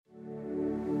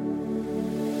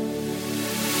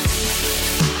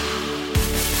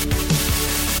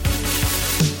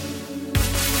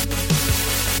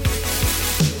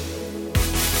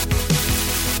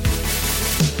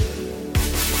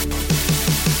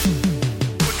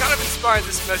inspired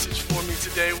this message for me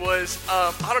today was,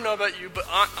 I don't know about you, but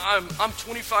I'm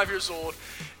 25 years old,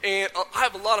 and I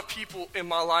have a lot of people in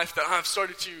my life that I've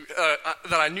started to,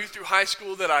 that I knew through high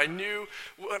school, that I knew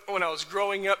when I was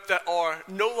growing up, that are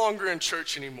no longer in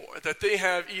church anymore, that they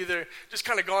have either just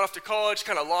kind of gone off to college,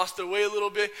 kind of lost their way a little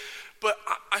bit, but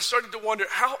I started to wonder,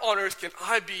 how on earth can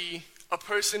I be a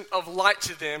person of light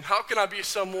to them? How can I be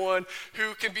someone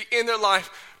who can be in their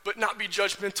life but not be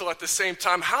judgmental at the same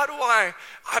time? How do I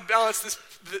balance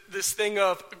this thing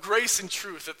of grace and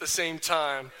truth at the same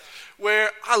time, where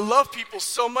I love people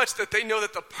so much that they know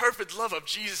that the perfect love of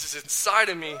Jesus is inside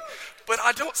of me, but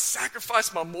I don't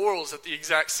sacrifice my morals at the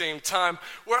exact same time,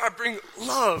 where I bring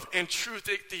love and truth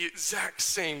at the exact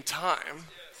same time.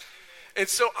 And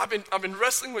so I've been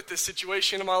wrestling with this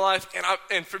situation in my life,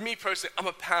 and for me personally, I'm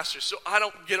a pastor, so I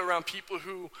don't get around people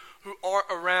who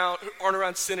aren't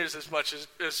around sinners as much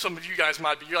as some of you guys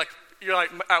might be. You're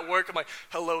like at work, I'm like,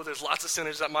 hello, there's lots of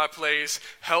sinners at my place,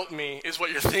 help me, is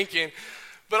what you're thinking.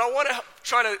 But I want to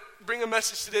try to bring a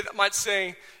message today that might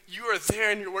say, you are there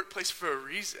in your workplace for a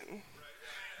reason,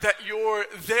 that you're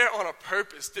there on a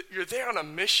purpose, that you're there on a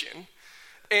mission.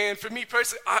 And for me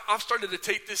personally, I've started to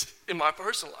take this in my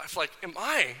personal life. Like, am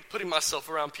I putting myself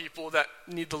around people that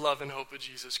need the love and hope of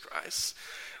Jesus Christ?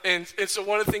 And so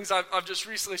one of the things I've just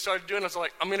recently started doing is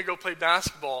like, I'm going to go play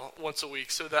basketball once a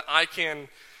week so that I can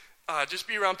just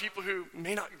be around people who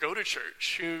may not go to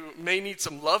church, who may need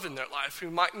some love in their life,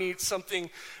 who might need something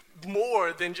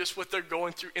more than just what they're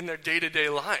going through in their day-to-day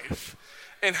life.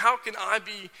 And how can I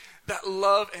be that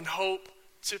love and hope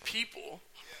to people?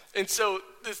 And so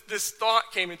this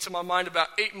thought came into my mind about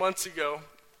 8 months ago.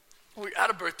 We were at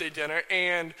a birthday dinner,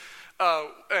 and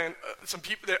some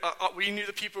people there, we knew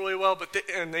the people really well, but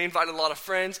they invited a lot of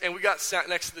friends, and we got sat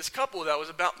next to this couple that was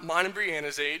about mine and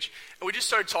Brianna's age, and we just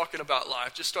started talking about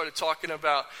life, just started talking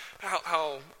about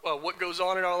how what goes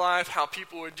on in our life, how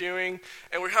people are doing,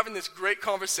 and we're having this great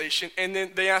conversation, and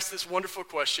then they asked this wonderful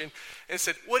question and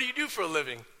said, what do you do for a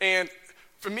living? And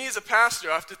for me as a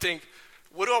pastor, I have to think,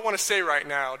 what do I want to say right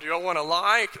now? Do I want to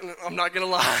lie? I'm not going to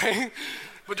lie.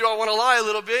 But do I want to lie a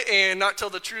little bit and not tell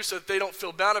the truth so that they don't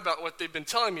feel bad about what they've been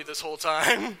telling me this whole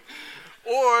time?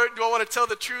 Or do I want to tell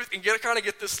the truth and kind of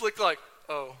get this look like,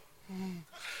 oh. And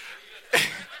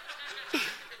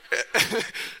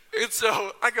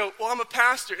so I go, well, I'm a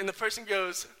pastor. And the person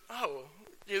goes, oh.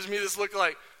 Gives me this look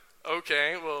like,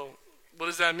 okay, well, what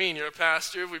does that mean? You're a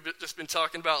pastor. We've just been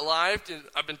talking about life, and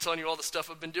I've been telling you all the stuff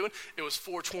I've been doing. It was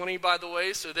 4:20, by the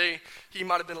way, so he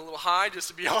might have been a little high, just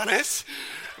to be honest.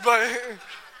 But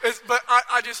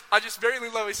I just very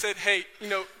lovingly said, hey,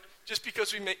 just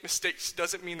because we make mistakes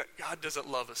doesn't mean that God doesn't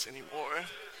love us anymore.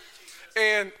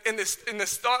 And in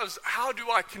this thought of how do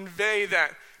I convey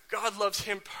that God loves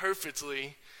him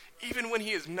perfectly, even when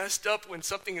he is messed up, when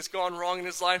something has gone wrong in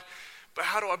his life. But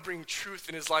how do I bring truth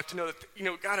in his life to know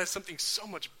that, God has something so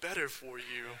much better for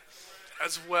you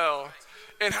as well?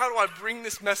 And how do I bring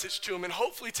this message to him? And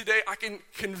hopefully today I can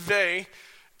convey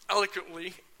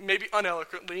eloquently, maybe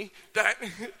uneloquently, that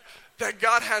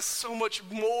God has so much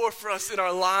more for us in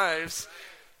our lives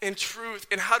in truth.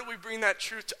 And how do we bring that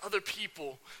truth to other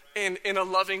people in a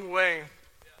loving way?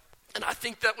 And I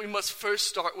think that we must first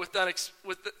start with that.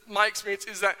 My experience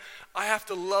is that I have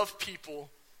to love people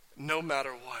no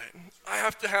matter what. I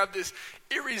have to have this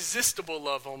irresistible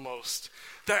love almost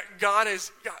that God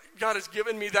has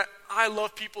given me, that I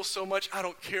love people so much I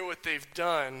don't care what they've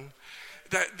done,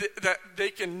 that they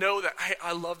can know that, hey,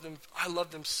 I love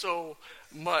them so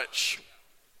much.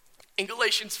 In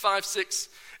Galatians 5:6,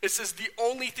 it says the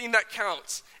only thing that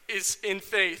counts is in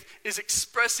faith is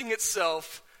expressing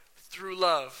itself through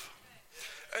love.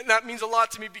 And that means a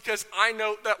lot to me because I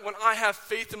know that when I have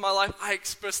faith in my life, I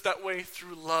express that way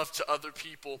through love to other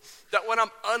people. That when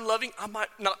I'm unloving, I might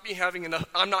not be having enough.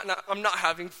 I'm not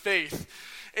having faith.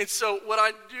 And so what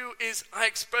I do is I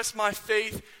express my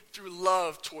faith through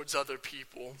love towards other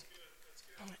people.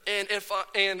 And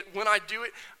when I do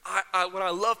it, when I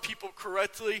love people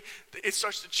correctly, it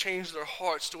starts to change their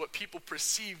hearts to what people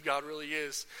perceive God really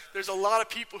is. There's a lot of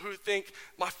people who think,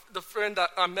 the friend that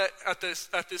I met at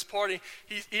this party,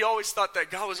 he always thought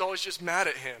that God was always just mad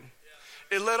at him.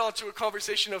 It led on to a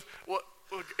conversation of, well,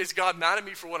 is God mad at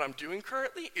me for what I'm doing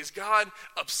currently? Is God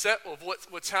upset with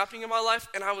what's happening in my life?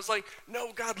 And I was like,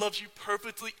 no, God loves you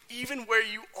perfectly, even where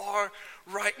you are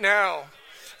right now.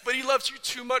 But he loves you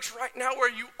too much right now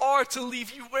where you are to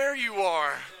leave you where you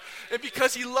are. And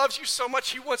because he loves you so much,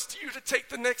 he wants you to take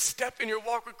the next step in your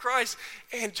walk with Christ,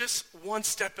 and just one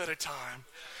step at a time.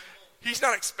 He's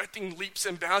not expecting leaps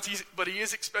and bounds, but he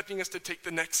is expecting us to take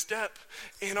the next step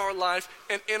in our life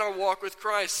and in our walk with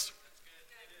Christ.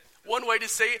 One way to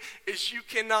say it is you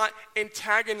cannot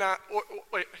antagonize,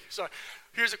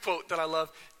 here's a quote that I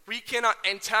love. We cannot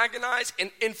antagonize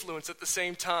and influence at the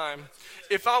same time.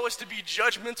 If I was to be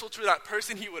judgmental to that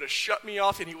person, he would have shut me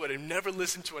off and he would have never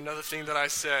listened to another thing that I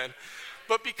said.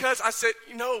 But because I said,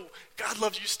 God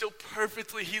loves you still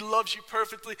perfectly. He loves you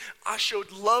perfectly. I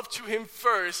showed love to him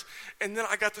first. And then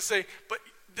I got to say, but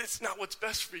that's not what's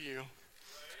best for you.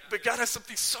 But God has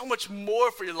something so much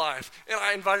more for your life. And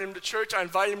I invited him to church. I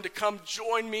invited him to come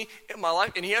join me in my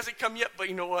life. And he hasn't come yet, but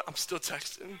you know what? I'm still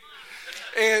texting.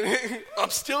 And I'm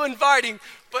still inviting,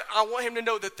 but I want him to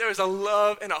know that there's a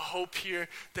love and a hope here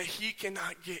that he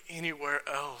cannot get anywhere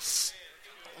else.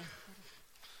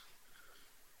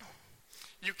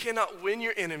 You cannot win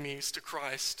your enemies to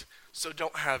Christ, so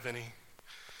don't have any.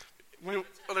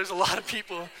 There's a lot of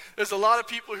people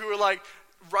who are like,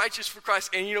 righteous for Christ,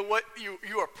 and you know what?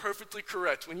 You are perfectly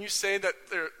correct. When you say that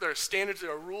there are standards,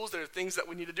 there are rules, there are things that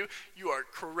we need to do, you are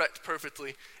correct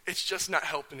perfectly. It's just not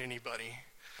helping anybody.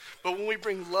 But when we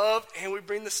bring love and we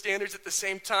bring the standards at the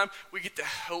same time, we get to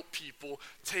help people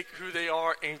take who they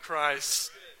are in Christ.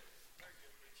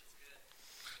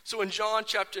 So in John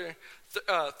chapter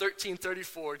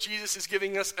 13:34, Jesus is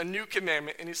giving us a new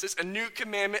commandment, and he says, "A new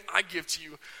commandment I give to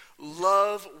you,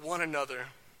 love one another.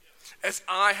 As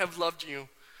I have loved you,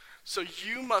 so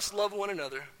you must love one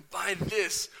another. By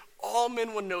this, all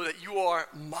men will know that you are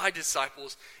my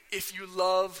disciples, if you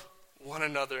love one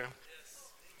another."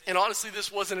 And honestly,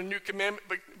 this wasn't a new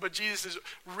commandment, but Jesus is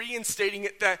reinstating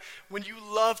it that when you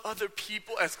love other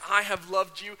people as I have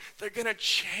loved you, they're going to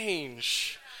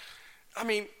change. I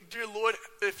mean, dear Lord,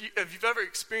 if you've ever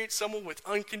experienced someone with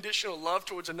unconditional love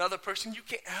towards another person, you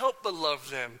can't help but love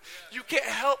them. You can't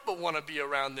help but want to be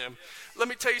around them. Let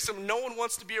me tell you something. No one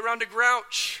wants to be around a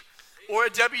grouch or a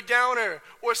Debbie Downer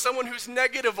or someone who's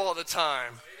negative all the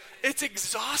time. It's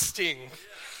exhausting.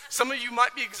 Some of you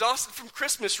might be exhausted from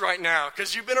Christmas right now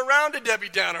because you've been around a Debbie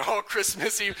Downer all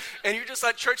Christmas Eve, and you're just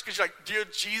at church because you're like, "Dear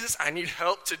Jesus, I need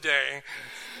help today.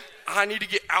 I need to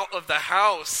get out of the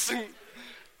house."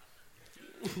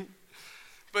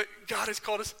 But God has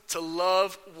called us to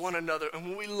love one another. And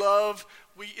when we love,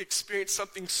 we experience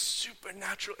something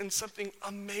supernatural and something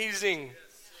amazing.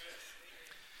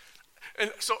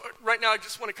 And so right now I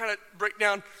just want to kind of break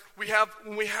down,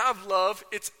 when we have love,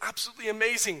 it's absolutely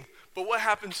amazing. But what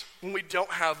happens when we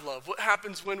don't have love? What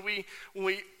happens when we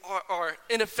are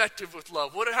ineffective with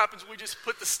love? What happens when we just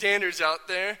put the standards out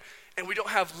there and we don't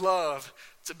have love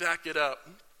to back it up?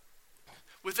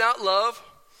 Without love,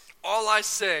 all I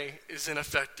say is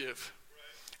ineffective.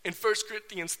 In 1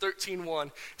 Corinthians 13:1,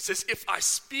 it says, "If I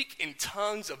speak in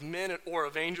tongues of men or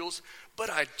of angels, but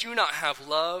I do not have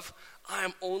love, I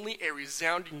am only a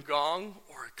resounding gong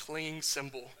or a clanging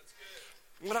cymbal."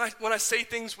 When I say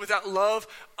things without love,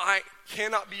 I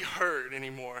cannot be heard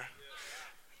anymore.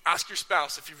 Ask your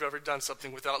spouse if you've ever done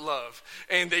something without love,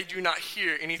 and they do not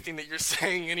hear anything that you're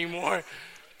saying anymore.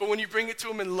 But when you bring it to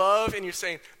them in love and you're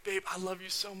saying, "Babe, I love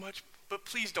you so much, but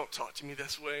please don't talk to me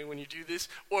this way when you do this."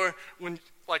 Or when,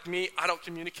 like me, I don't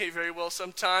communicate very well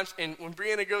sometimes. And when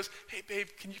Brianna goes, "Hey, babe,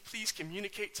 can you please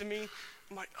communicate to me?"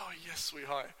 I'm like, "Oh, yes,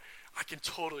 sweetheart. I can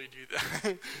totally do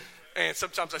that." And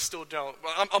sometimes I still don't.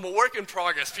 But I'm a work in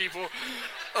progress, people.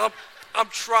 I'm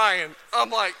trying. I'm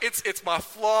like, it's my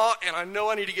flaw, and I know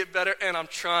I need to get better, and I'm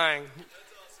trying.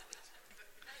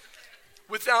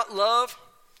 Without love,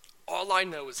 all I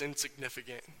know is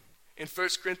insignificant. In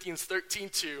 1 Corinthians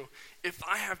 13:2, "If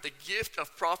I have the gift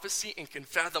of prophecy and can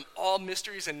fathom all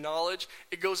mysteries and knowledge,"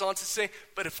 it goes on to say,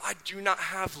 "but if I do not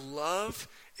have love,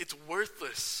 it's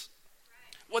worthless."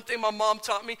 One thing my mom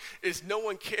taught me is no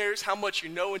one cares how much you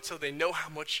know until they know how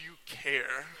much you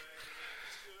care.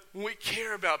 When we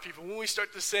care about people, when we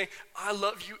start to say, "I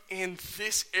love you in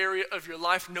this area of your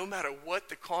life," no matter what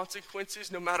the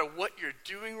consequences, no matter what you're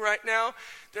doing right now,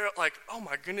 they're like, "Oh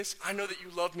my goodness, I know that you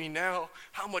love me now.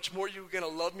 How much more are you going to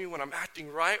love me when I'm acting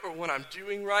right or when I'm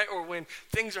doing right or when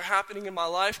things are happening in my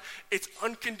life?" It's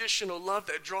unconditional love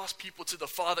that draws people to the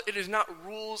Father. It is not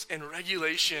rules and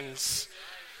regulations.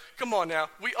 Come on now,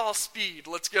 we all speed.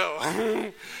 Let's go.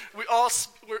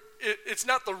 It's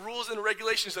not the rules and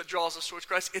regulations that draws us towards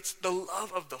Christ. It's the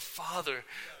love of the Father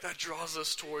that draws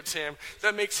us towards him,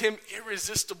 that makes him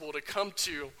irresistible to come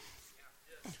to.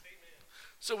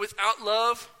 So without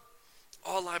love,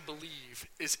 all I believe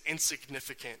is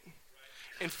insignificant.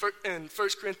 In 1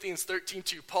 Corinthians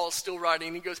 13:2, Paul's still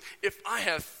writing, he goes, "If I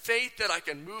have faith that I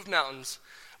can move mountains,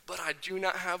 but I do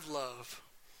not have love,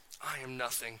 I am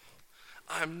nothing."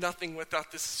 I am nothing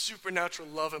without this supernatural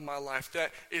love in my life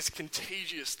that is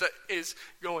contagious, that is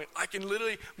going. I can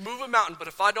literally move a mountain, but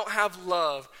if I don't have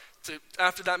love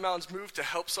after that mountain's moved, to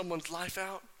help someone's life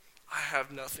out, I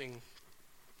have nothing.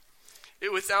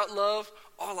 Without love,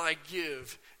 all I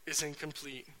give is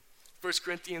incomplete. 1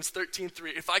 Corinthians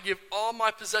 13:3, if I give all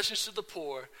my possessions to the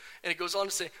poor, and it goes on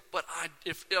to say, but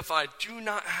if I do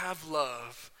not have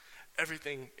love,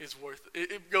 everything is worth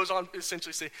it. It goes on to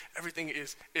essentially say everything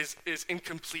is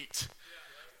incomplete.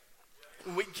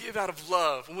 When we give out of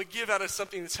love, when we give out of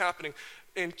something that's happening,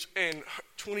 in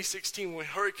 2016 when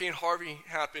Hurricane Harvey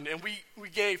happened, and we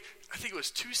gave, I think it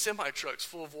was 2 semi-trucks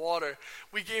full of water.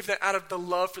 We gave that out of the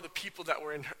love for the people that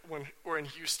were in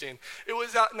Houston. It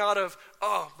was not of,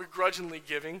 begrudgingly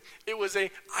giving. It was I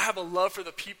have a love for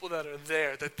the people that are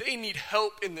there, that they need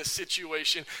help in this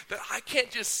situation, that I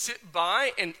can't just sit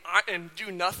by and do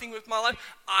nothing with my life.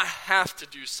 I have to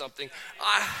do something.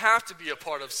 I have to be a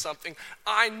part of something.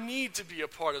 I need to be a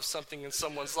part of something in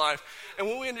someone's life. And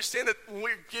when we understand that when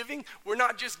we're giving, we're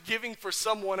not just giving for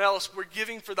someone else, we're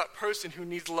giving for that person who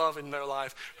needs love in their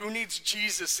life, who needs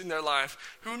Jesus in their life,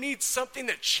 who needs something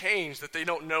to change that they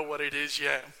don't know what it is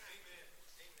yet.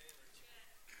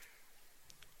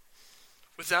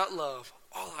 Without love,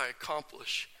 all I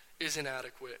accomplish is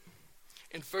inadequate.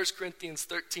 In 1 Corinthians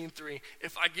 13:3,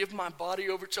 if I give my body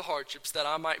over to hardships that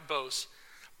I might boast,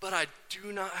 but I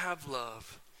do not have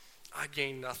love, I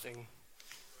gain nothing.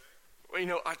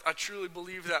 Well, I truly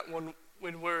believe that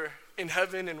when we're in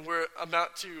heaven and we're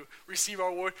about to receive our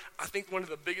reward, I think one of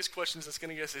the biggest questions that's going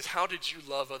to get us is, how did you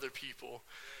love other people?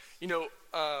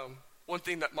 One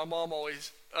thing that my mom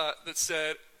always that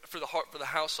said for the Heart for the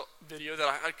House video that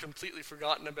I had completely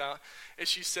forgotten about, is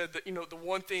she said that, the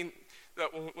one thing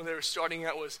that when they were starting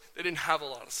out was they didn't have a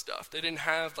lot of stuff. They didn't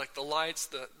have like the lights,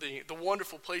 the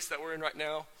wonderful place that we're in right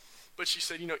now. But she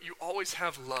said, you always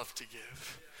have love to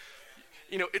give.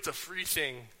 It's a free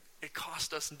thing. It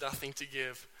costs us nothing to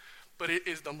give, but it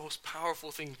is the most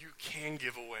powerful thing you can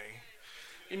give away.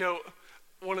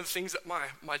 One of the things that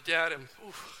my dad and,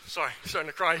 starting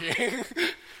to cry here.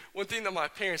 One thing that my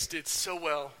parents did so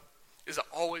well is I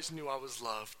always knew I was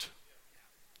loved.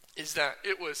 Is that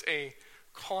it was a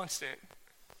constant,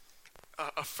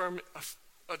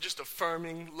 just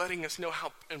affirming, letting us know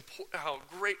how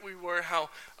great we were, how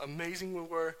amazing we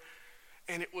were.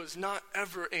 And it was not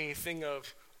ever anything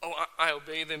of, I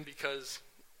obey them because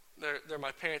they're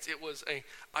my parents. It was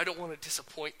I don't want to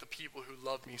disappoint the people who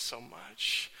love me so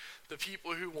much, the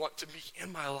people who want to be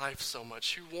in my life so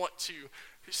much, who want to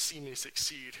see me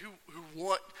succeed, who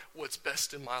want what's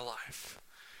best in my life.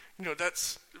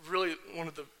 That's really one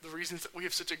of the reasons that we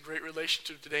have such a great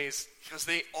relationship today, is because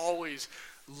they always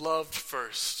loved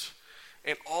first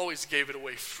and always gave it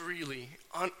away freely,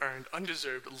 unearned,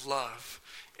 undeserved love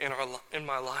in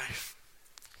my life.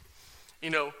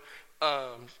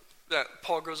 That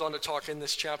Paul goes on to talk in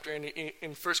this chapter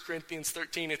in 1 Corinthians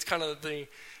 13. It's kind of the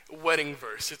wedding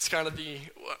verse. It's kind of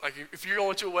if you're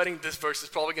going to a wedding, this verse is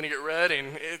probably going to get read,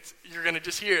 and you're going to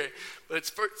just hear it. But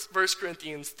it's 1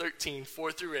 Corinthians 13,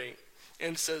 4-8.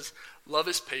 And it says, love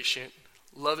is patient,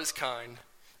 love is kind.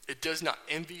 It does not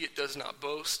envy, it does not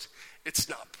boast. It's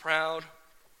not proud.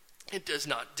 It does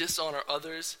not dishonor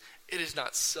others. It is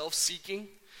not self-seeking.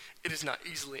 It is not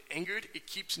easily angered. It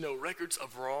keeps no records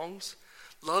of wrongs.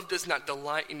 Love does not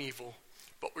delight in evil,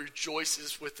 but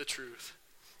rejoices with the truth.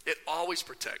 It always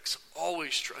protects,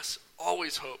 always trusts,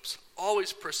 always hopes,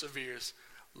 always perseveres.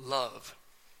 Love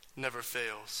never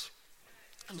fails.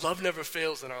 Love never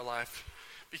fails in our life,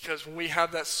 because when we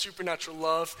have that supernatural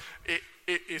love, it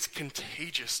is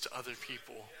contagious to other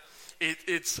people.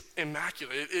 It's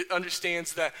immaculate. It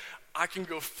understands that I can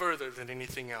go further than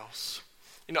anything else.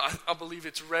 I believe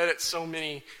it's read at so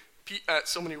many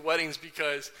weddings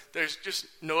because there's just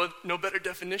no better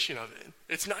definition of it.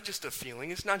 It's not just a feeling.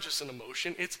 It's not just an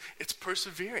emotion. It's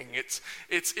persevering.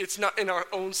 It's not in our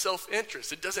own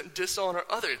self-interest. It doesn't dishonor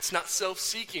others. It's not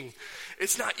self-seeking.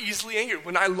 It's not easily angered.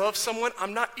 When I love someone,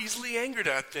 I'm not easily angered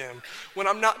at them. When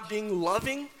I'm not being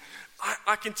loving,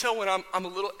 I can tell when I'm a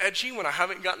little edgy, when I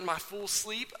haven't gotten my full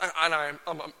sleep, and I'm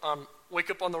wake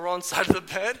up on the wrong side of the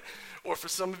bed. Or for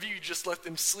some of you, you just let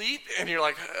them sleep, and you're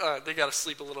like, they got to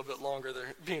sleep a little bit longer.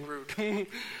 They're being rude.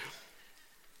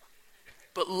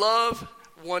 But love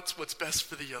wants what's best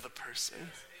for the other person.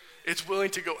 It's willing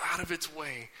to go out of its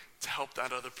way to help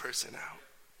that other person out.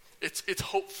 It's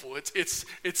hopeful. It's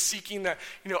seeking that,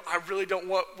 I really don't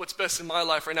want what's best in my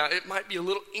life right now. It might be a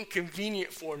little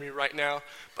inconvenient for me right now,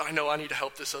 but I know I need to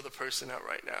help this other person out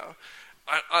right now.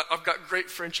 I've got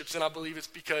great friendships, and I believe it's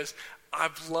because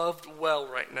I've loved well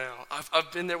right now.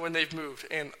 I've been there when they've moved,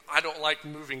 and I don't like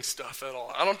moving stuff at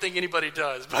all. I don't think anybody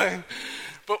does, but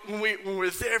when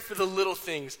we're there for the little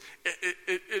things,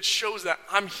 it shows that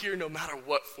I'm here no matter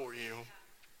what for you.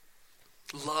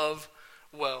 Love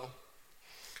well.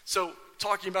 So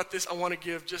talking about this, I want to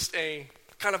give just a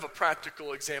kind of a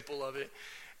practical example of it.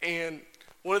 And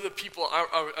one of the people,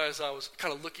 as I was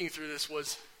kind of looking through this,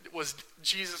 was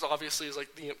Jesus. Obviously is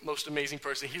like the most amazing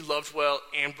person. He loved well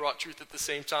and brought truth at the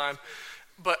same time.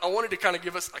 But I wanted to kind of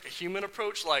give us like a human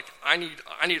approach. Like I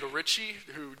need a Richie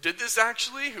who did this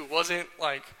actually, who wasn't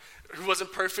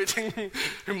perfect,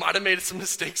 who might have made some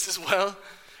mistakes as well.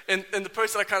 And the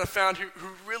person I kind of found who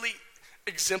really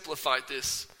exemplified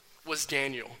this was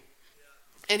Daniel.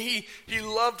 And he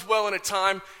loved well in a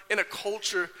time, in a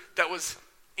culture that was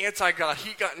anti-God.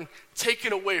 He'd gotten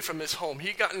taken away from his home.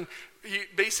 He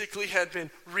basically had been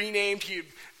renamed.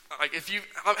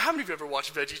 How many of you ever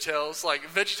watched VeggieTales? Like,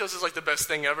 VeggieTales is like the best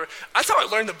thing ever. That's how I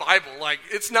learned the Bible. Like,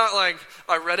 it's not like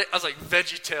I read it. I was like,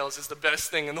 VeggieTales is the best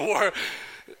thing in the world.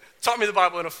 Taught me the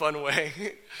Bible in a fun way.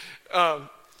 But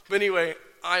anyway,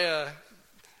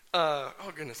 oh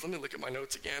goodness, let me look at my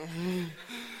notes again.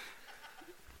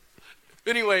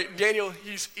 But anyway, Daniel,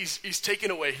 he's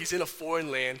taken away. He's in a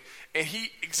foreign land, and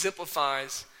he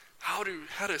exemplifies how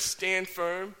to stand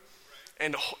firm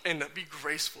and be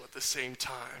graceful at the same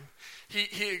time.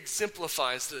 He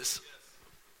exemplifies this.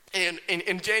 And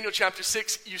in Daniel chapter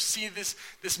 6, you see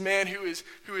this man who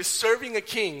is serving a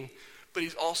king, but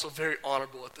he's also very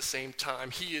honorable at the same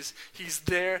time. He's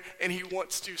there, and he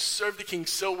wants to serve the king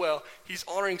so well. He's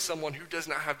honoring someone who does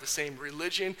not have the same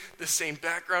religion, the same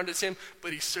background as him,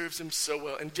 but he serves him so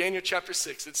well. In Daniel chapter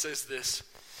 6, it says this: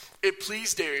 "It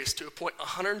pleased Darius to appoint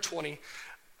 120,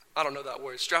 I don't know that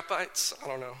word, strapites? I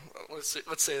don't know.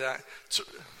 Let's say that.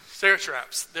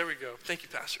 Satraps. There we go. Thank you,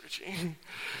 Pastor Richie.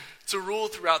 To rule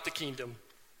throughout the kingdom,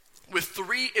 with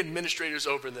 3 administrators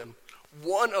over them,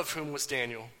 one of whom was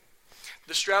Daniel.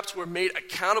 The straps were made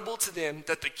accountable to them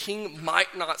that the king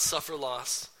might not suffer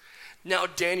loss. Now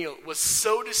Daniel was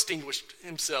so distinguished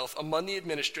himself among the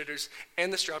administrators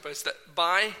and the strapites that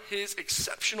by his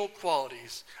exceptional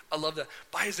qualities, I love that,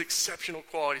 by his exceptional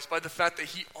qualities, by the fact that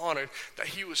he honored, that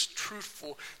he was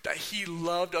truthful, that he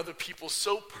loved other people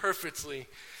so perfectly,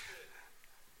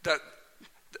 that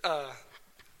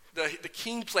the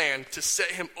king planned to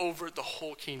set him over the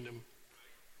whole kingdom.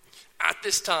 At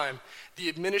this time, the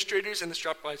administrators and the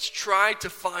strapites tried to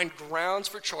find grounds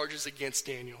for charges against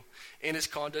Daniel in his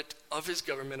conduct of his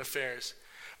government affairs,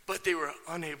 but they were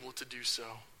unable to do so.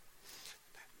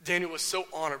 Daniel was so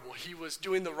honorable. He was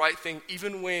doing the right thing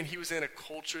even when he was in a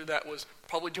culture that was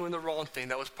probably doing the wrong thing,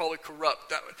 that was probably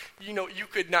corrupt. That, you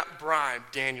could not bribe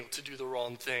Daniel to do the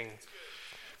wrong thing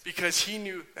because he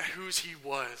knew whose he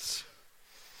was.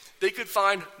 They could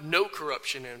find no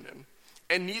corruption in him,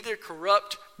 and neither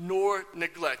corrupt nor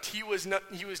neglect. He was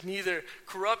neither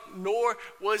corrupt nor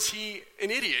was he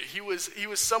an idiot. He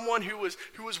was someone who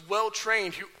was well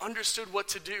trained, who understood what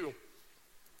to do.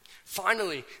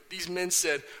 Finally, these men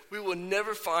said, "We will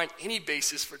never find any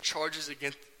basis for charges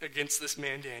against this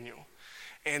man Daniel."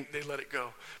 And they let it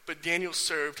go. But Daniel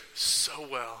served so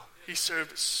well. He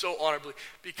served so honorably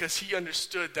because he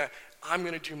understood that I'm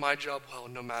going to do my job well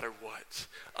no matter what.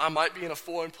 I might be in a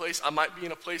foreign place. I might be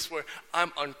in a place where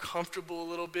I'm uncomfortable a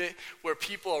little bit, where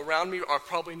people around me are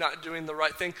probably not doing the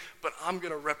right thing, but I'm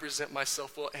going to represent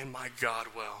myself well and my God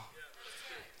well.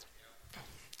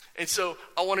 And so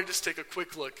I want to just take a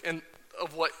quick look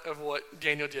of what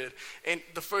Daniel did. And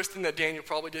the first thing that Daniel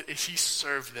probably did is he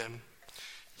served them.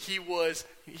 He was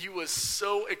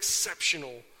so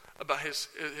exceptional about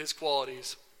his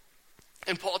qualities.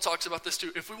 And Paul talks about this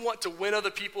too. If we want to win other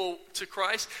people to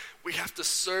Christ, we have to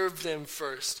serve them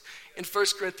first. In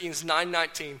 1 Corinthians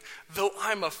 9:19, though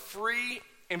I'm a free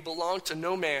and belong to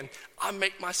no man, I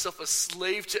make myself a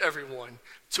slave to everyone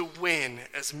to win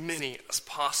as many as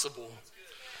possible.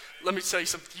 Let me tell you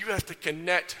something. You have to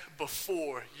connect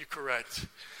before you correct.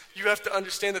 You have to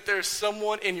understand that there is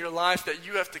someone in your life that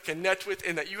you have to connect with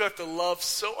and that you have to love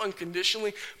so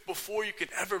unconditionally before you can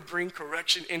ever bring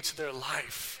correction into their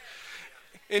life.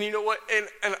 And you know what?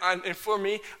 And for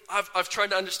me, I've tried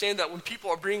to understand that when people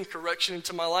are bringing correction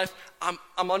into my life,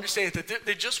 I'm understanding that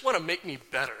they just want to make me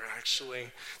better,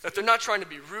 actually. That they're not trying to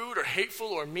be rude or hateful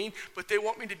or mean, but they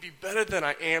want me to be better than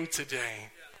I am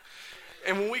today.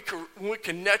 And when we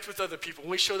connect with other people,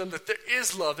 when we show them that there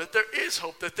is love, that there is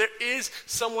hope, that there is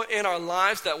someone in our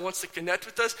lives that wants to connect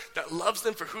with us, that loves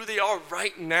them for who they are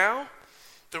right now,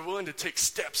 they're willing to take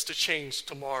steps to change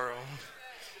tomorrow.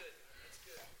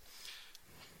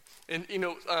 And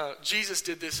Jesus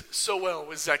did this so well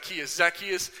with Zacchaeus.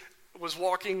 Zacchaeus was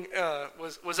walking,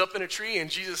 was up in a tree, and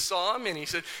Jesus saw him, and he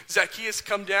said, "Zacchaeus,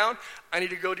 come down. I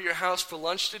need to go to your house for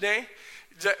lunch today."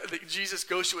 Jesus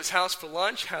goes to his house for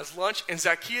lunch, has lunch, and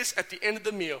Zacchaeus at the end of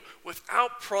the meal,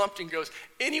 without prompting, goes,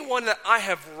 anyone that I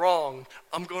have wronged,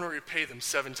 I'm going to repay them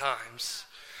 7 times.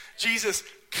 Jesus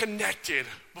connected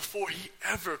before he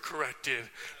ever corrected.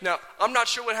 Now, I'm not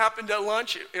sure what happened at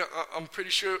lunch. I'm pretty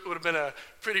sure it would have been a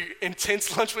pretty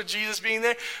intense lunch with Jesus being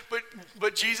there.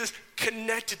 But Jesus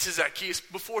connected to Zacchaeus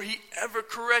before he ever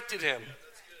corrected him.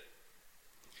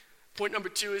 Point number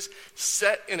 2 is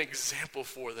set an example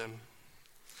for them.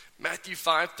 Matthew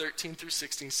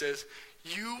 5:13-16 says,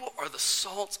 you are the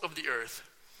salt of the earth.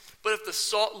 But if the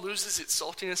salt loses its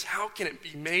saltiness, how can it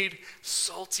be made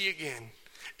salty again?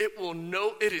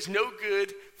 It is no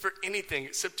good for anything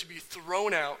except to be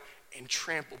thrown out and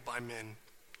trampled by men.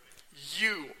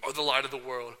 You are the light of the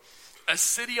world. A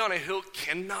city on a hill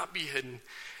cannot be hidden.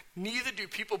 Neither do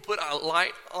people put a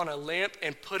light on a lamp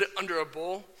and put it under a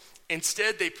bowl.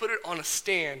 Instead, they put it on a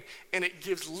stand, and it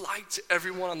gives light to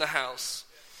everyone in the house.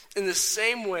 In the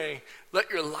same way, let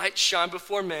your light shine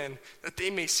before men, that they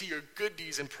may see your good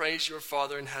deeds and praise your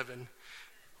Father in heaven.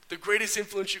 The greatest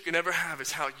influence you can ever have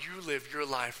is how you live your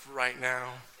life right now.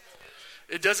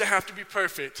 It doesn't have to be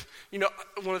perfect. You know,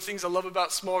 one of the things I love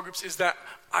about small groups is that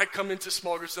I come into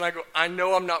small groups and I go, I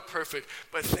know I'm not perfect,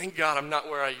 but thank God I'm not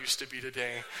where I used to be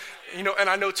today. You know, and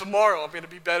I know tomorrow I'm going to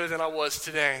be better than I was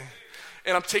today.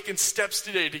 And I'm taking steps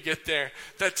today to get there.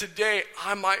 That today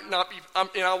I might not be,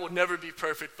 and I will never be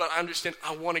perfect, but I understand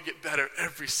I want to get better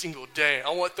every single day. I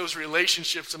want those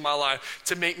relationships in my life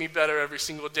to make me better every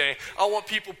single day. I want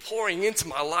people pouring into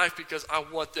my life because I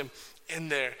want them in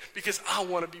there, because I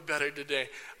want to be better today.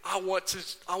 I want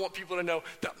people to know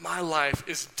that my life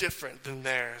is different than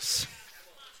theirs.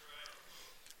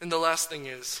 And the last thing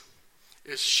is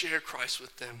share Christ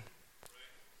with them.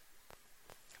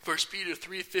 1 Peter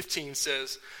 3:15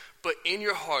 says, but in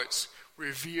your hearts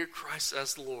revere Christ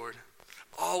as the Lord.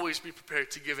 Always be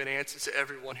prepared to give an answer to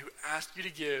everyone who asks you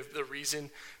to give the reason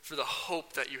for the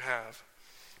hope that you have.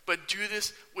 But do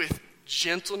this with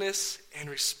gentleness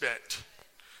and respect.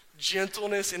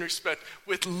 Gentleness and respect,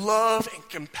 with love and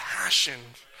compassion.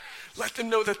 Let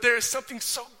them know that there is something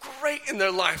so great in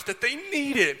their life that they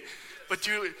need it. But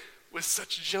do it with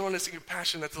such gentleness and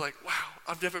compassion that they're like, wow,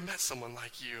 I've never met someone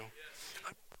like you.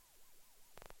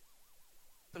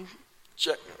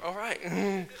 Check. All right.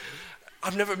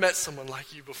 I've never met someone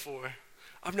like you before.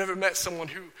 I've never met someone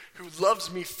who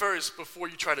loves me first before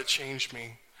you try to change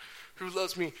me, who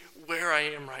loves me where I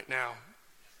am right now.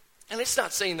 And it's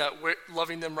not saying that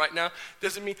loving them right now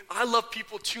doesn't mean I love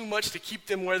people too much to keep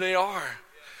them where they are,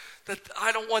 that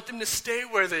I don't want them to stay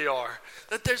where they are,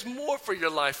 that there's more for your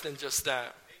life than just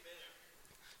that.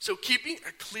 So keeping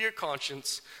a clear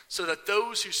conscience so that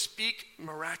those who speak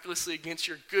miraculously against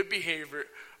your good behavior,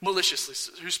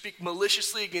 who speak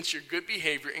maliciously against your good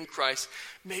behavior in Christ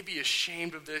may be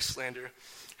ashamed of their slander.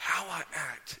 How I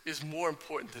act is more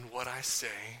important than what I say.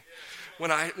 When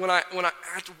I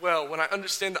act well, when I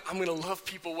understand that I'm going to love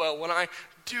people well, when I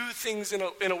do things in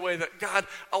a way that, God,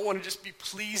 I want to just be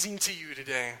pleasing to you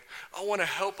today. I want to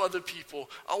help other people.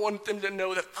 I want them to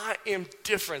know that I am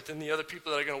different than the other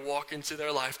people that are going to walk into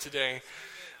their life today.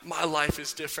 My life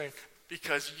is different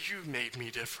because you made me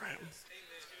different.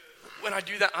 When I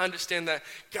do that, I understand that,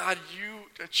 God,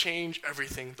 you change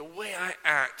everything. The way I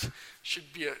act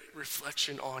should be a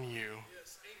reflection on you.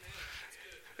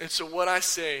 And so what I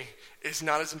say is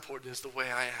not as important as the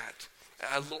way I act.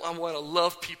 I want to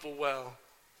love people well,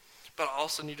 but I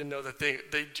also need to know that they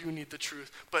do need the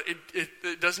truth. But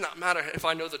it does not matter if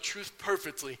I know the truth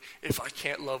perfectly if I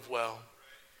can't love well.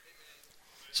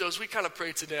 So as we kind of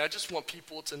pray today, I just want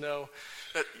people to know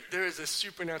that there is a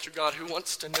supernatural God who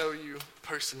wants to know you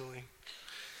personally.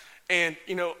 And,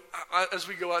 you know, as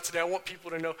we go out today, I want people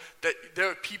to know that there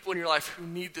are people in your life who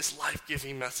need this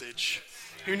life-giving message,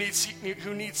 who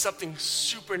need something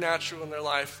supernatural in their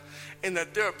life, and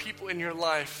that there are people in your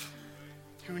life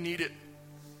who need it.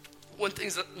 One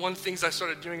things I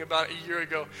started doing about a year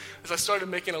ago is I started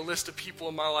making a list of people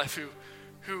in my life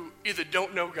who either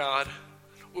don't know God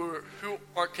or who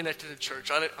aren't connected to church.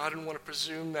 I didn't want to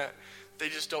presume that they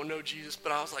just don't know Jesus,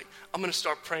 but I was like, I'm going to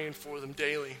start praying for them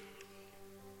daily.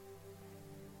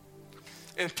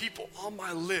 And people on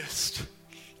my list,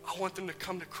 I want them to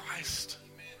come to Christ.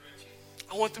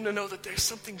 I want them to know that there's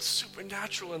something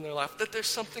supernatural in their life, that there's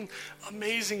something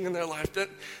amazing in their life, that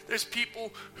there's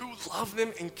people who love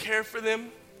them and care for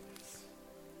them.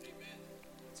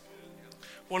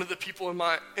 One of the people on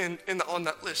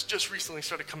that list just recently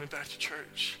started coming back to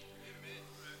church.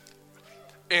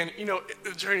 And, you know,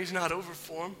 the journey's not over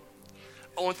for them.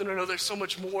 I want them to know there's so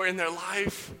much more in their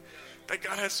life, that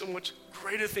God has so much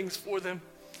greater things for them,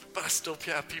 but I still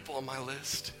have people on my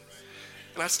list.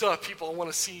 And I still have people I want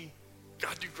to see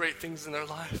God do great things in their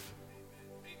life.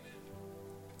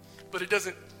 But it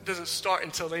doesn't start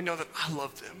until they know that I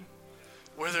love them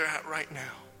where they're at right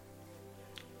now.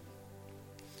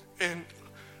 And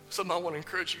something I want to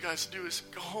encourage you guys to do is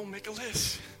go home, make a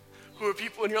list. Who are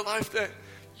people in your life that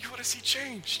you want to see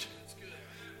changed?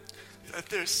 That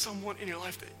there's someone in your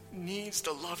life that needs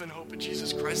the love and hope of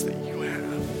Jesus Christ that you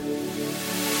have.